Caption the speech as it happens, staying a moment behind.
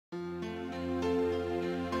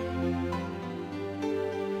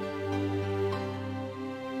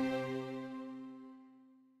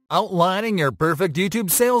Outlining your perfect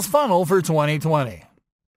YouTube sales funnel for 2020.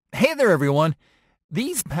 Hey there everyone!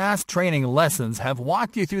 These past training lessons have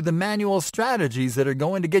walked you through the manual strategies that are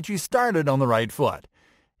going to get you started on the right foot.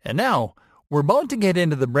 And now, we're about to get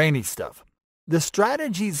into the brainy stuff. The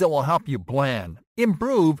strategies that will help you plan,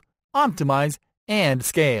 improve, optimize, and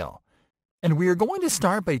scale. And we are going to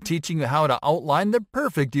start by teaching you how to outline the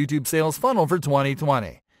perfect YouTube sales funnel for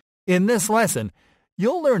 2020. In this lesson,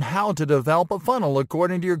 you'll learn how to develop a funnel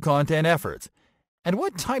according to your content efforts, and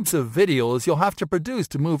what types of videos you'll have to produce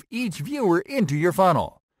to move each viewer into your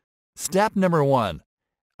funnel. Step number 1.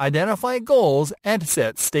 Identify goals and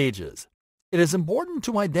set stages. It is important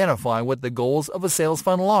to identify what the goals of a sales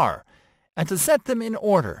funnel are, and to set them in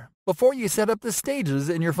order before you set up the stages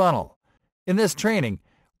in your funnel. In this training,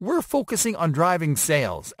 we're focusing on driving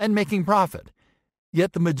sales and making profit,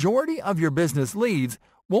 yet the majority of your business leads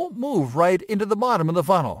won't move right into the bottom of the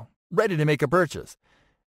funnel, ready to make a purchase.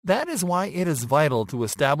 That is why it is vital to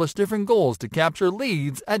establish different goals to capture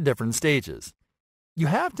leads at different stages. You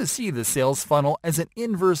have to see the sales funnel as an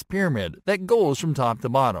inverse pyramid that goes from top to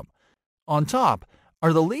bottom. On top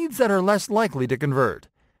are the leads that are less likely to convert,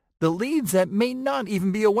 the leads that may not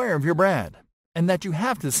even be aware of your brand, and that you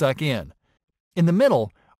have to suck in. In the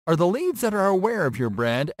middle are the leads that are aware of your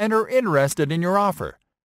brand and are interested in your offer.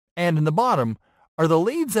 And in the bottom are the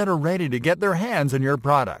leads that are ready to get their hands on your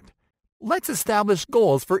product. Let's establish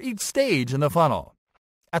goals for each stage in the funnel.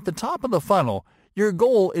 At the top of the funnel, your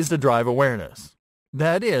goal is to drive awareness.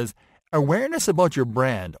 That is, awareness about your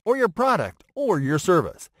brand or your product or your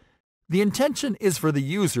service. The intention is for the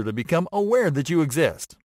user to become aware that you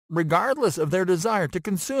exist, regardless of their desire to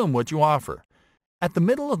consume what you offer. At the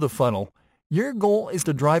middle of the funnel, your goal is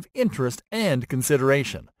to drive interest and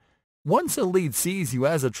consideration. Once a lead sees you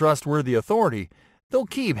as a trustworthy authority, they'll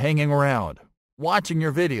keep hanging around, watching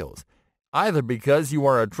your videos, either because you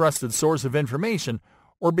are a trusted source of information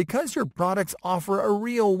or because your products offer a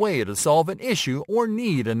real way to solve an issue or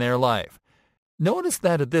need in their life. Notice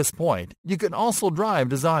that at this point, you can also drive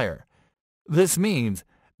desire. This means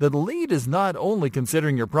that the lead is not only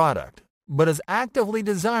considering your product, but is actively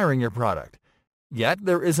desiring your product. Yet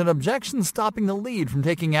there is an objection stopping the lead from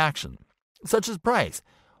taking action, such as price,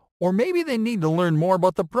 or maybe they need to learn more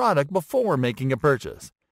about the product before making a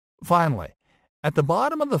purchase. Finally, at the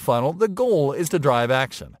bottom of the funnel, the goal is to drive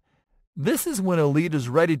action. This is when a lead is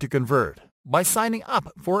ready to convert by signing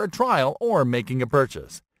up for a trial or making a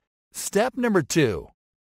purchase. Step number 2.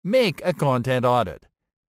 Make a content audit.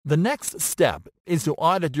 The next step is to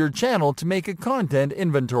audit your channel to make a content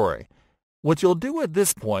inventory. What you'll do at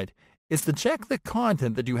this point is to check the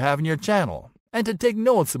content that you have in your channel and to take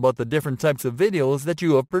notes about the different types of videos that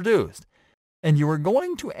you have produced. And you are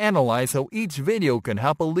going to analyze how each video can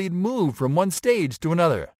help a lead move from one stage to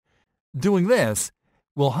another. Doing this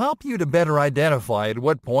will help you to better identify at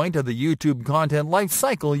what point of the YouTube content life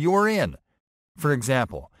cycle you are in. For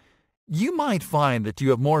example, you might find that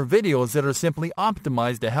you have more videos that are simply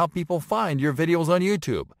optimized to help people find your videos on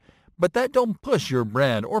YouTube, but that don't push your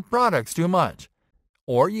brand or products too much.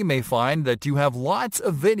 Or you may find that you have lots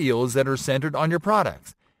of videos that are centered on your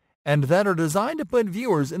products and that are designed to put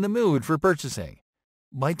viewers in the mood for purchasing.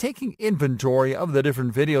 By taking inventory of the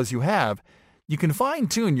different videos you have, you can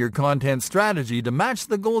fine-tune your content strategy to match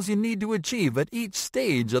the goals you need to achieve at each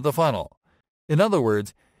stage of the funnel. In other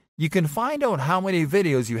words, you can find out how many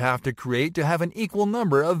videos you have to create to have an equal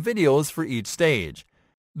number of videos for each stage.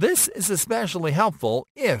 This is especially helpful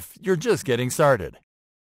if you're just getting started.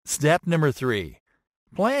 Step number 3.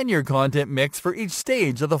 Plan your content mix for each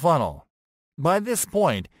stage of the funnel. By this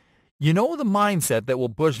point, you know the mindset that will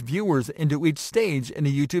push viewers into each stage in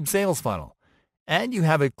a YouTube sales funnel, and you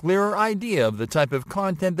have a clearer idea of the type of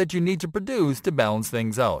content that you need to produce to balance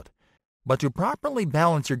things out. But to properly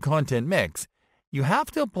balance your content mix, you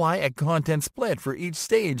have to apply a content split for each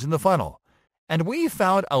stage in the funnel, and we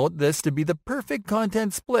found out this to be the perfect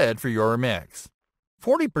content split for your mix.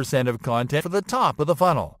 40% of content for the top of the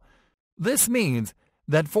funnel. This means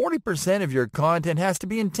that 40% of your content has to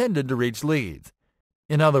be intended to reach leads.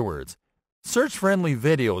 In other words, search-friendly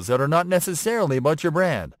videos that are not necessarily about your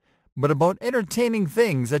brand, but about entertaining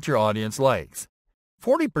things that your audience likes.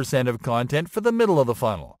 40% of content for the middle of the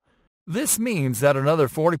funnel. This means that another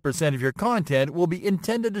 40% of your content will be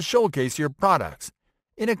intended to showcase your products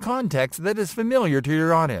in a context that is familiar to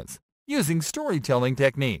your audience, using storytelling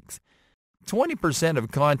techniques. 20%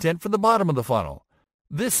 of content for the bottom of the funnel.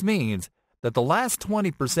 This means that the last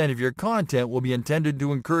 20% of your content will be intended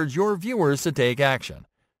to encourage your viewers to take action,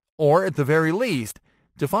 or at the very least,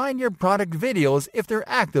 to find your product videos if they're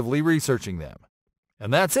actively researching them.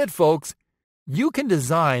 And that's it, folks. You can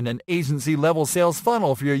design an agency-level sales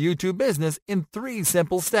funnel for your YouTube business in 3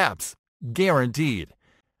 simple steps, guaranteed.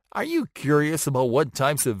 Are you curious about what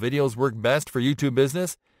types of videos work best for YouTube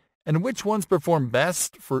business and which ones perform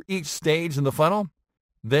best for each stage in the funnel?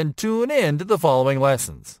 Then tune in to the following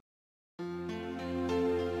lessons.